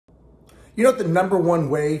You know what the number one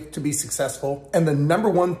way to be successful and the number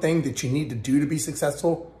one thing that you need to do to be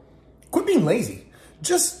successful? Quit being lazy.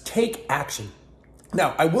 Just take action.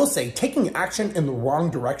 Now, I will say taking action in the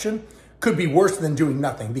wrong direction could be worse than doing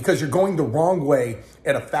nothing because you're going the wrong way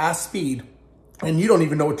at a fast speed and you don't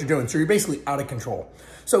even know what you're doing. So you're basically out of control.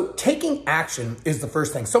 So taking action is the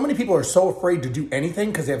first thing. So many people are so afraid to do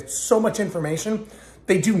anything because they have so much information.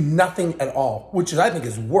 They do nothing at all, which I think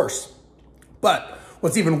is worse. But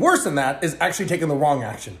what's even worse than that is actually taking the wrong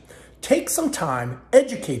action. Take some time,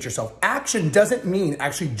 educate yourself. Action doesn't mean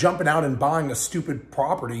actually jumping out and buying a stupid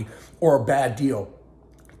property or a bad deal.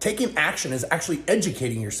 Taking action is actually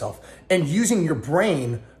educating yourself and using your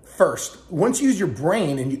brain first. Once you use your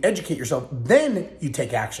brain and you educate yourself, then you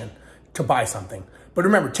take action to buy something. But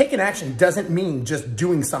remember, taking action doesn't mean just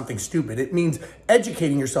doing something stupid. It means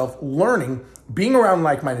educating yourself, learning, being around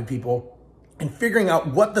like-minded people, and figuring out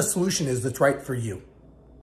what the solution is that's right for you.